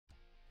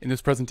In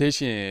this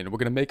presentation, we're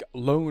going to make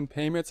loan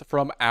payments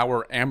from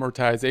our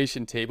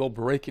amortization table,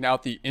 breaking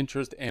out the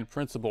interest and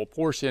principal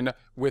portion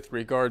with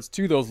regards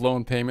to those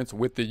loan payments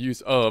with the use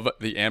of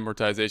the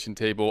amortization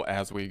table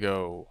as we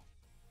go.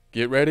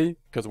 Get ready,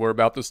 because we're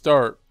about to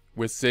start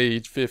with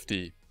Sage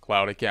 50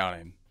 Cloud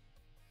Accounting.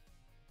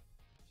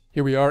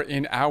 Here we are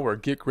in our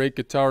Get Great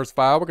Guitars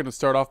file. We're going to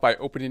start off by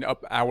opening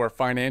up our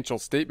financial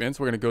statements.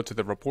 We're going to go to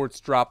the reports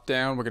drop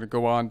down. We're going to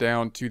go on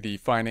down to the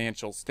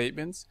financial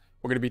statements.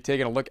 We're going to be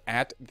taking a look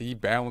at the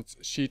balance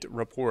sheet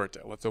report.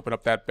 Let's open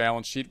up that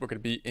balance sheet. We're going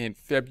to be in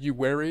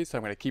February, so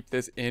I'm going to keep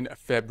this in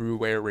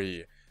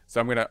February. So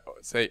I'm going to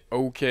say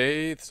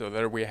OK. So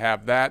there we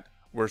have that.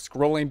 We're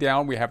scrolling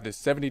down. We have this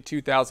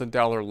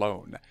 $72,000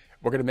 loan.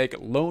 We're going to make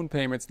loan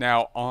payments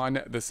now on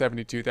the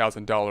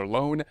 $72,000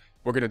 loan.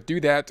 We're going to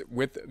do that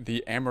with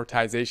the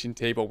amortization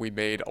table we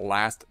made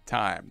last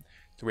time.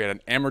 So we had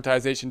an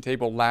amortization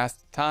table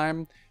last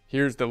time.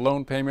 Here's the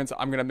loan payments.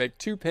 I'm going to make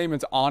two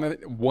payments on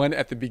it, one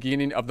at the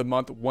beginning of the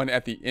month, one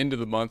at the end of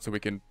the month, so we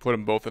can put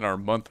them both in our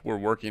month we're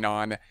working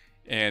on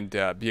and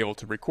be able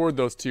to record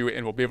those two,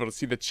 and we'll be able to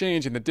see the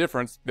change and the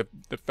difference,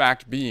 the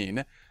fact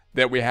being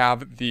that we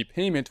have the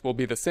payment will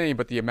be the same,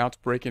 but the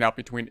amount breaking out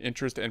between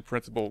interest and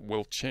principal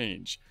will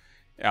change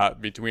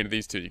between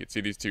these two. You can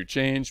see these two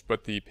change,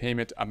 but the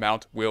payment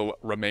amount will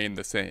remain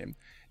the same.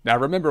 Now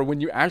remember,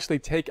 when you actually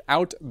take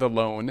out the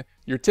loan,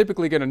 you're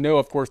typically going to know,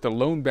 of course, the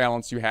loan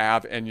balance you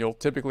have, and you'll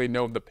typically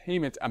know the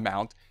payment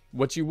amount.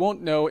 What you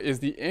won't know is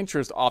the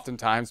interest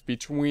oftentimes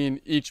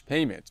between each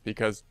payment,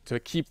 because to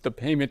keep the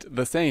payment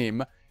the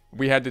same,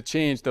 we had to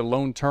change the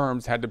loan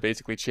terms, had to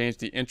basically change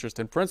the interest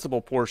and principal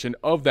portion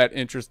of that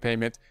interest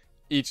payment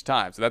each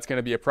time. So that's going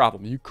to be a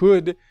problem. You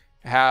could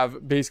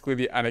have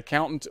basically an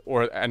accountant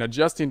or an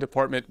adjusting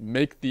department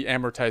make the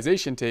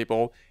amortization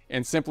table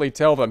and simply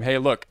tell them, hey,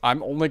 look,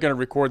 I'm only going to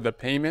record the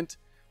payment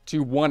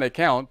to one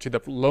account, to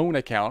the loan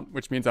account,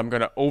 which means I'm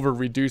going to over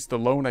reduce the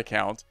loan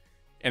account.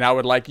 And I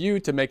would like you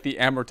to make the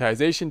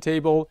amortization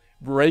table,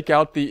 break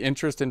out the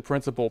interest and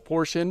principal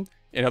portion.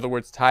 In other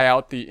words, tie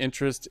out the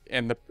interest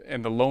and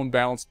the loan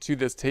balance to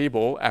this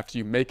table after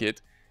you make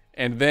it,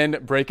 and then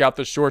break out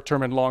the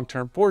short-term and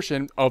long-term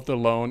portion of the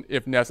loan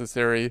if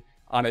necessary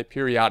on a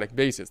periodic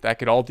basis. That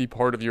could all be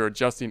part of your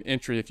adjusting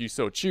entry if you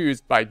so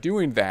choose. By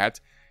doing that,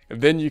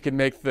 then you can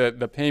make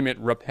the payment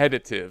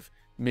repetitive,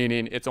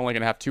 meaning it's only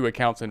going to have two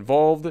accounts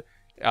involved,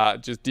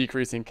 just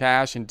decreasing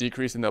cash and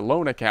decreasing the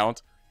loan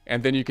account,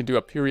 and then you can do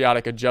a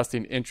periodic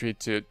adjusting entry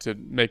to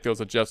make those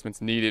adjustments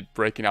needed,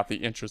 breaking out the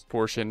interest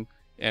portion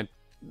and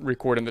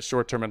recording the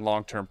short-term and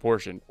long-term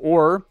portion.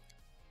 Or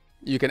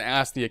you can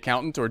ask the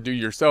accountant or do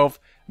yourself,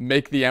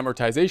 make the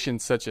amortization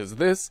such as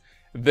this,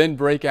 then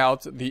break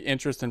out the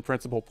interest and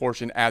principal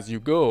portion as you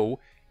go.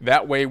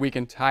 That way we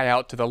can tie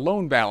out to the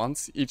loan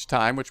balance each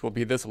time, which will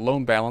be this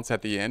loan balance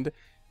at the end.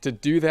 To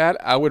do that,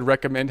 I would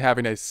recommend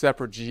having a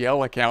separate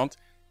GL account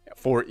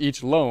for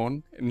each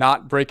loan,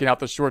 not breaking out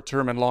the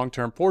short-term and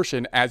long-term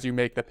portion as you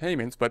make the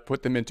payments, but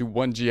put them into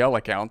one GL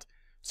account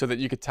so that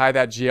you could tie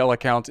that GL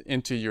account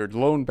into your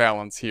loan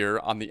balance here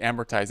on the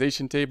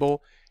amortization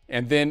table.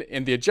 And then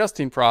in the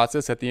adjusting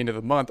process at the end of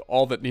the month,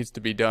 all that needs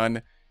to be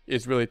done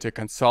is really to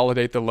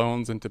consolidate the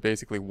loans into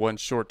basically one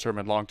short-term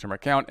and long-term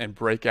account and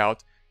break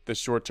out the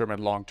short-term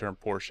and long-term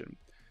portion.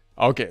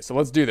 Okay, so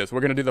let's do this. We're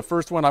going to do the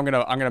first one. I'm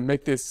gonna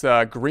make this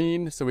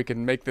green so we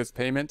can make this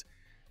payment.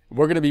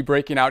 We're going to be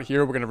breaking out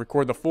here. We're going to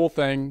record the full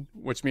thing,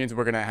 which means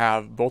we're going to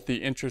have both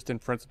the interest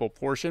and principal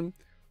portion.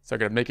 So I'm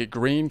going to make it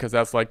green because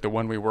that's like the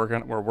one we're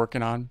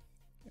working on.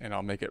 And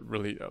I'll make it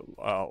really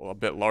a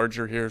bit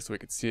larger here so we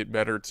can see it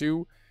better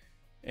too.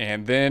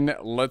 And then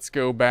let's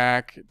go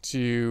back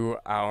to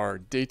our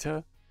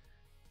data.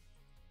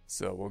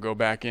 So we'll go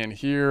back in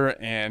here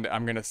and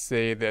I'm going to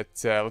say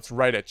that let's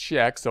write a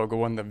check. So I'll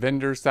go on the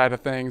vendor side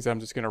of things. I'm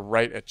just going to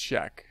write a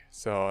check.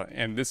 So,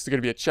 and this is going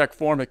to be a check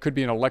form. It could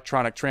be an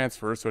electronic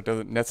transfer, so it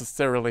doesn't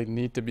necessarily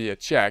need to be a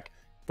check,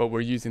 but we're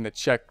using the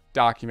check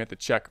document, the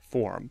check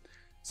form.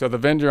 So the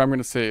vendor I'm going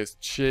to say is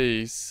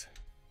Chase.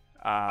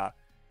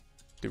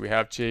 Do we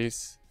have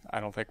Chase? I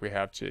don't think we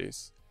have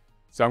Chase.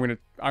 So I'm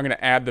gonna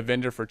add the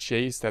vendor for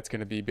Chase. That's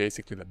gonna be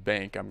basically the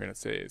bank. I'm gonna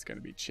say it's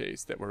gonna be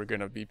Chase that we're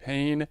gonna be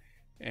paying,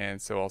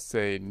 and so I'll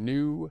say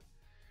new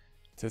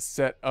to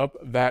set up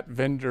that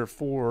vendor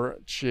for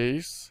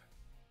Chase.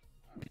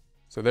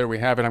 So there we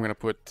have it. I'm gonna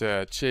put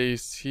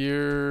Chase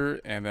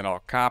here, and then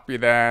I'll copy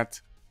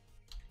that,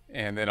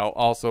 and then I'll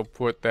also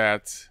put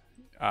that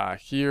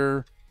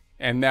here.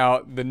 And now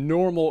the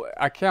normal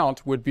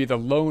account would be the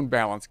loan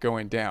balance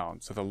going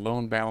down. So the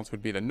loan balance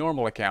would be the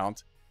normal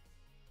account.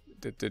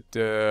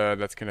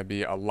 That's going to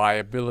be a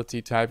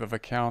liability type of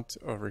account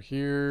over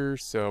here.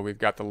 So we've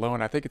got the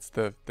loan. I think it's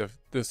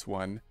this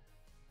one.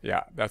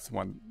 Yeah, that's the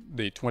one.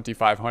 The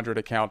 2500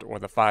 account or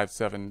the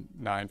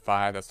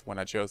 5795. That's the one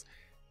I chose.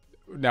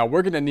 Now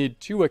we're going to need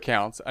two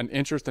accounts, an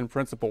interest and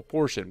principal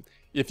portion.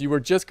 If you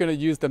were just going to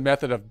use the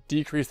method of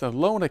decrease the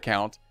loan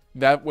account,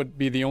 that would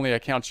be the only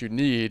account you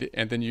need,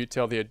 and then you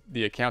tell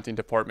the accounting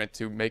department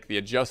to make the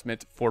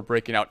adjustment for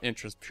breaking out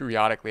interest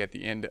periodically at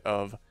the end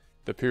of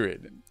the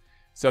period.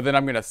 So then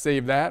I'm going to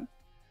save that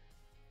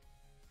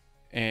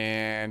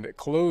and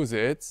close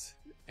it.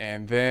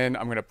 And then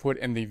I'm going to put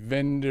in the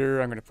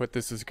vendor, I'm going to put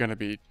this is going to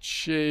be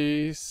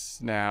Chase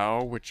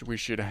now, which we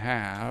should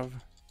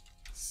have.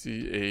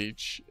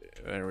 CH,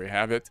 there we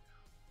have it.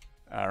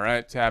 All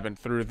right, tabbing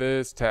through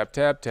this, tab,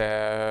 tab,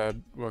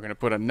 tab. We're going to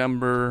put a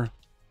number.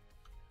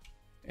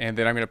 And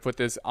then I'm going to put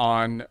this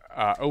on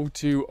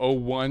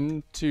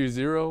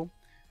 020120.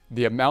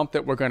 The amount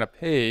that we're going to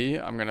pay,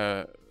 I'm going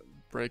to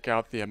break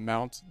out the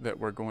amount that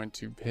we're going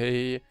to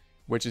pay,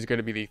 which is going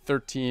to be the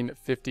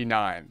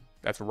 $13.59.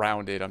 That's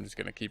rounded. I'm just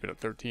going to keep it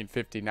at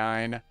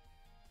 $13.59.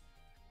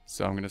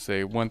 So I'm going to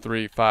say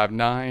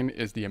 1359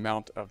 is the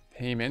amount of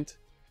payment.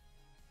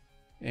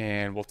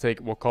 And we'll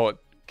call it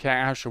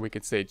cash, or we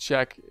could say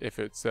check. If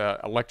it's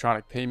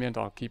electronic payment,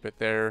 I'll keep it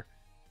there.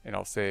 And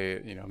I'll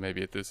say, you know,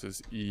 maybe if this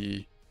is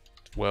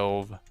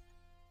E12.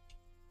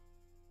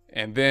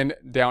 And then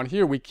down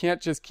here, we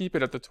can't just keep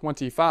it at the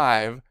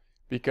 25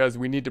 because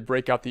we need to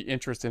break out the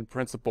interest and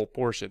principal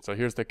portion. So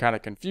here's the kind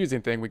of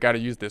confusing thing. We got to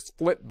use this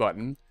split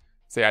button.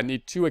 Say I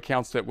need 2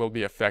 accounts that will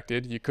be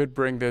affected. You could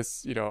bring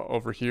this, you know,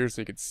 over here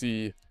so you could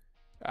see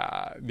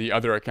the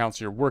other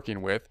accounts you're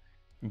working with.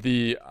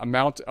 The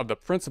amount of the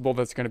principal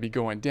that's going to be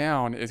going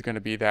down is going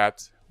to be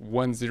that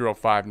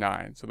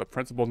 1059. So the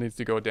principal needs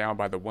to go down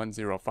by the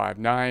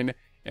 1059,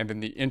 and then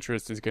the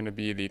interest is going to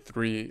be the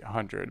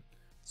 300.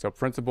 So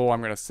principal,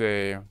 I'm going to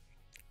say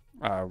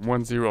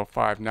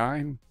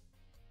 1059.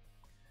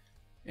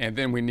 And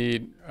then we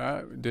need,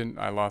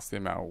 I lost the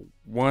amount,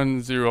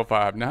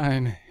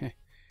 1059.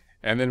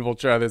 And then we'll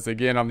try this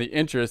again on the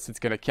interest. It's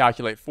going to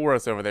calculate for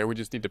us over there. We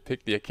just need to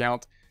pick the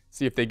account,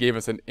 see if they gave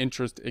us an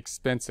interest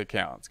expense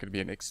account. It's going to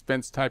be an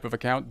expense type of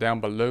account down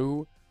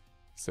below.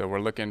 So we're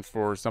looking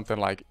for something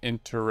like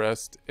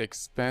interest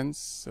expense.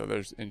 So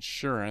there's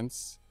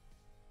insurance.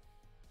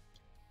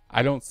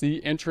 I don't see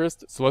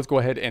interest, so let's go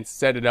ahead and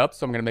set it up.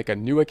 So I'm going to make a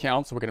new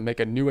account. So we're going to make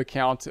a new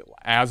account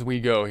as we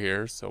go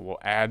here. So we'll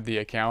add the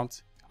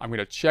account. I'm going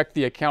to check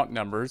the account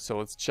numbers. So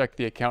let's check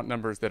the account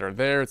numbers that are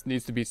there. It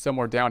needs to be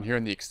somewhere down here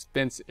in the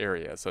expense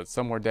area. So it's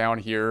somewhere down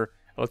here.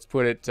 Let's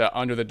put it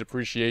under the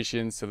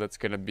depreciation. So that's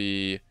going to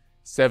be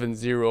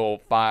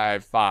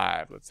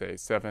 7055. Let's say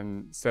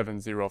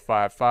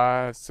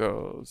 7055.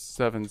 So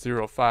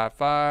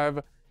 7055.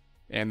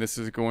 And this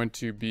is going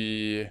to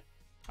be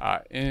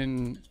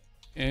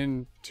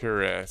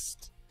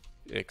interest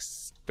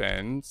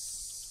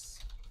expense.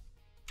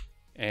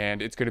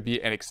 And it's going to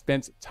be an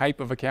expense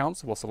type of account.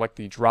 So we'll select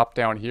the drop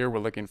down here. We're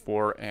looking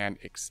for an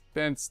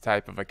expense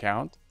type of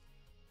account.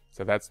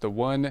 So that's the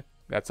one.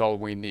 That's all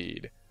we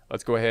need.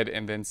 Let's go ahead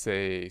and then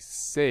say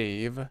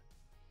save.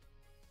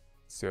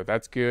 So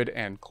that's good,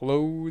 and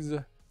close.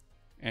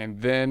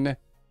 And then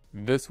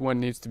this one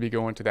needs to be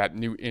going to that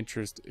new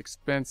interest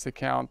expense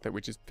account that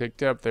we just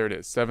picked up. There it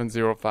is,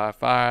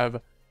 7055.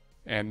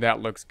 And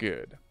that looks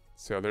good.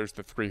 So there's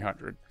the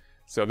 300.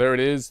 So there it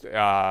is,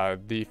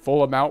 the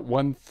full amount,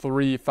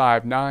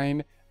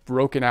 1359,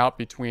 broken out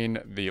between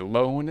the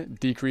loan,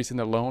 decreasing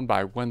the loan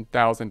by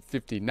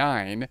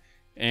 1059,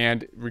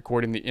 and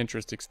recording the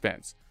interest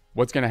expense.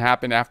 What's going to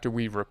happen after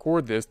we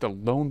record this, the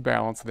loan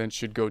balance then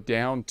should go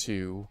down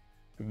to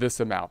this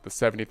amount, the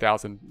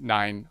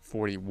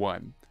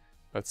 $70,941.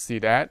 Let's see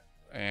that,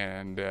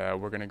 and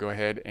we're going to go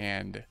ahead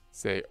and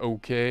say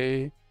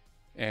OK,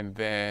 and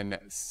then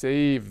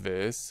save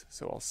this.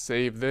 So I'll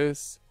save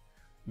this.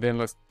 Then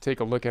let's take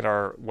a look at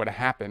what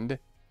happened.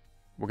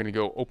 We're going to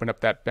go open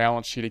up that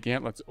balance sheet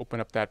again. Let's open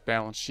up that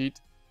balance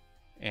sheet.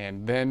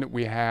 And then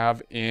we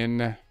have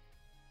in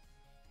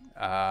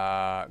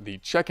the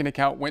checking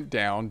account went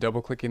down.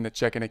 Double clicking the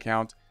checking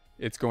account,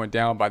 it's going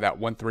down by that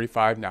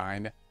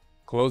 1359.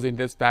 Closing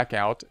this back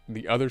out.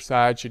 The other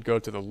side should go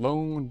to the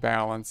loan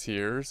balance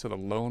here. So the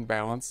loan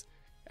balance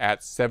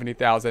at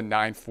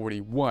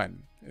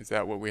 70,941. Is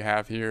that what we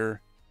have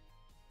here?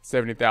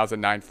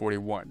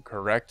 70,941,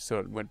 correct? So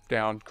it went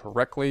down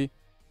correctly.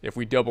 If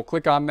we double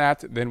click on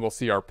that, then we'll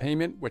see our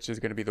payment, which is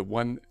going to be the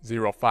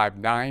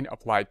 1059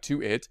 applied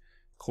to it.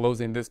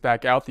 Closing this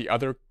back out, the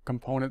other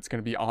component's going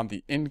to be on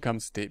the income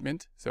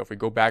statement. So if we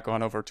go back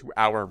on over to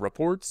our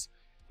reports,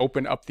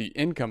 open up the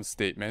income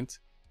statement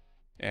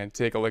and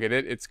take a look at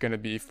it, it's going to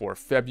be for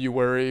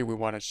February. We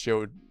want to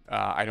show,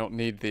 I don't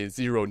need the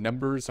 0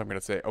 numbers, so I'm going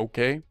to say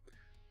okay.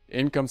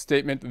 Income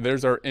statement,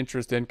 there's our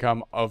interest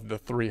income of the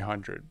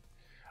 300.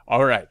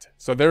 All right,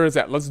 so there is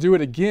that. Let's do it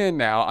again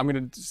now. I'm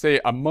going to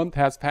say a month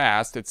has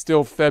passed. It's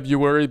still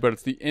February, but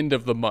it's the end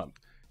of the month.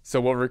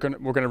 So we're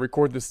going to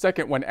record the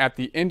second one at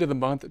the end of the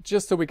month,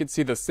 just so we can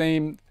see the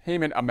same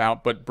payment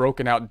amount, but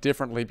broken out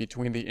differently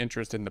between the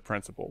interest and the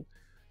principal.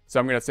 So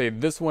I'm going to say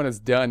this one is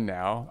done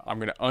now. I'm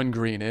going to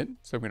ungreen it.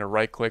 So I'm going to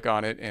right click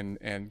on it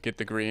and get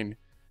the green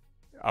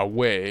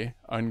away,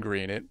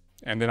 ungreen it.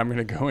 And then I'm going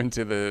to go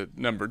into the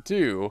number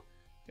 2,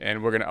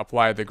 and we're going to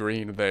apply the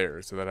green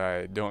there so that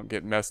I don't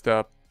get messed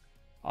up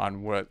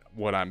on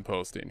what I'm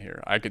posting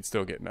here. I could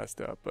still get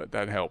messed up, but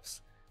that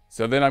helps.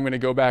 So then I'm going to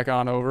go back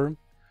on over,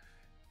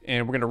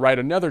 and we're going to write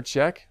another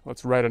check.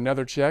 Let's write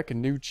another check, a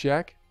new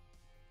check.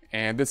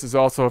 And this is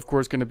also, of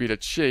course, going to be to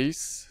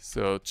Chase.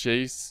 So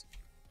Chase.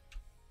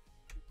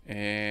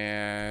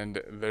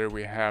 And there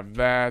we have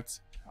that.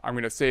 I'm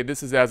going to say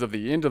this is as of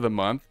the end of the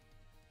month.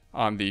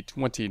 On the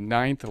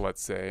 29th,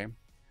 let's say.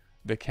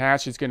 The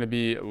cash is going to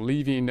be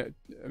leaving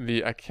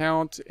the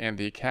account, and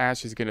the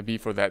cash is going to be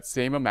for that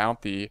same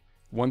amount, the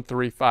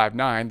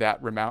 1359.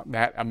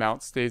 That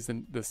amount stays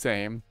the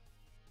same,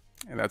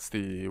 and that's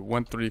the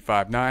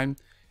 1359.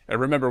 And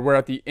remember, we're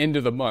at the end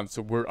of the month,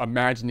 so we're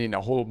imagining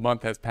a whole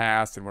month has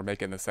passed, and we're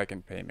making the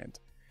second payment.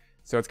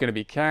 So it's going to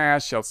be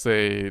cash. I'll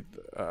say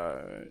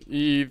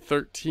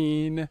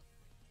E13,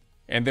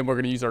 and then we're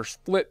going to use our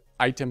split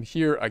item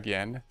here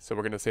again. So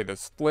we're going to say the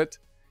split.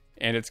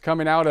 And it's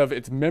coming out of,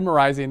 it's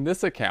memorizing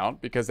this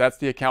account because that's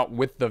the account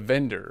with the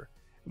vendor.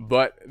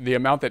 But the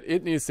amount that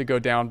it needs to go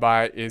down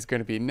by is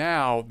going to be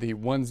now the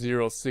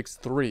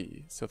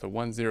 1063. So the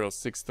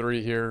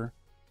 1063 here.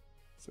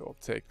 So I'll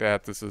take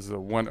that. This is a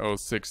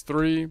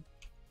 1063.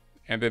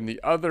 And then the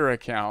other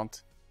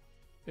account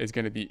is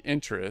going to be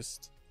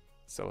interest.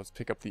 So let's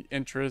pick up the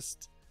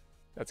interest.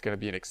 That's going to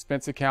be an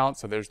expense account.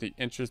 So there's the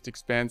interest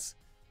expense.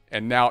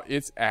 And now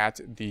it's at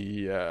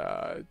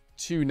the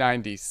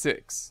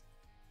 296.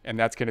 And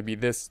that's going to be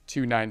this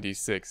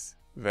 296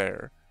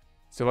 there.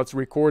 So let's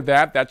record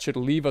that. That should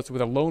leave us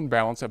with a loan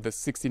balance of the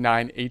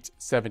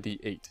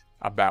 69,878.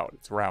 About.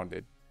 It's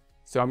rounded.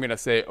 So I'm going to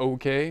say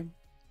OK.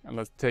 And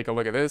let's take a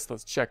look at this.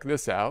 Let's check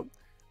this out.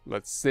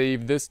 Let's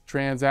save this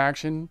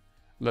transaction.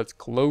 Let's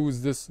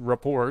close this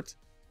report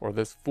or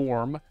this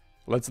form.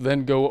 Let's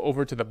then go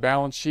over to the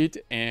balance sheet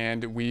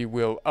and we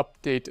will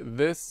update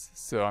this.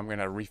 So I'm going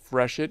to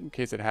refresh it in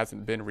case it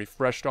hasn't been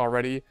refreshed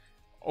already.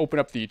 Open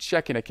up the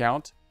checking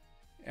account.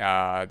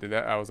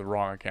 That was the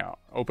wrong account.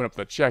 Open up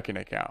the checking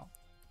account.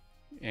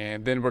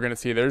 And then we're going to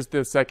see there's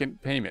the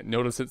second payment.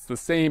 Notice it's the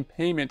same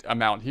payment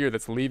amount here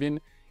that's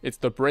leaving. It's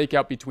the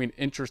breakout between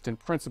interest and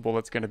principal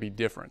that's going to be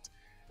different.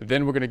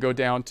 Then we're going to go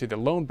down to the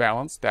loan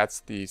balance. That's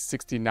the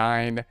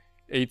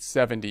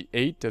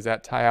 69,878. Does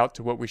that tie out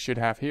to what we should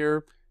have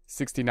here?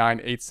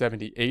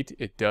 69,878.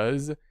 It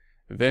does.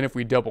 Then if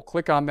we double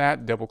click on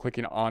that, double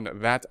clicking on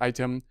that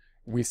item,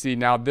 we see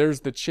now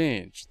there's the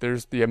change.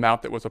 There's the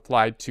amount that was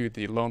applied to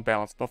the loan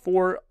balance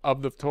before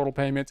of the total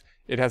payment.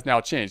 It has now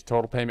changed.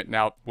 Total payment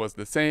now was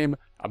the same.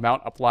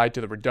 Amount applied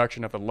to the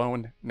reduction of the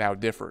loan now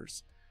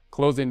differs.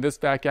 Closing this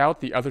back out,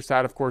 the other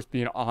side, of course,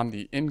 being on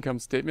the income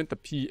statement, the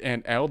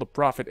P&L, the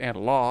profit and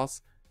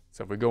loss.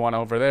 So if we go on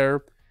over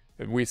there,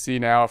 we see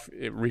now,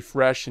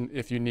 refresh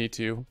if you need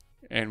to,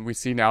 and we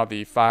see now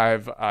the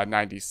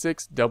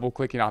 596. Double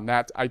clicking on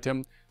that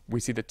item, we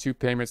see the two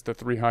payments, the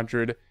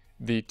 300,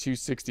 the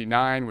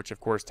 269, which of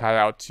course tie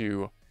out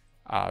to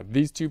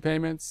these two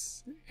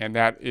payments, and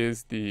that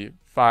is the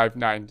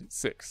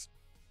 596.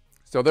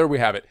 So there we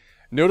have it.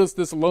 Notice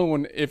this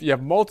loan, if you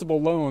have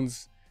multiple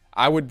loans,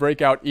 I would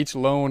break out each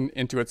loan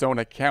into its own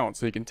account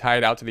so you can tie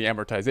it out to the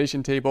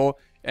amortization table.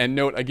 And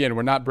note, again,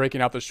 we're not breaking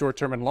out the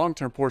short-term and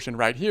long-term portion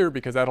right here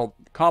because that'll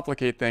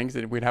complicate things,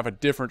 and we'd have a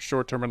different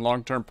short-term and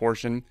long-term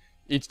portion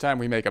each time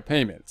we make a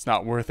payment. It's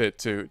not worth it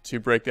to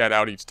break that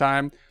out each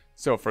time.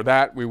 So for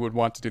that, we would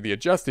want to do the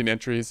adjusting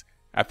entries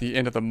at the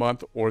end of the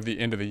month or the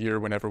end of the year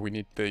whenever we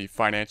need the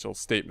financial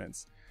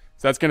statements.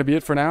 So that's going to be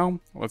it for now.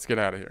 Let's get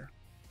out of here.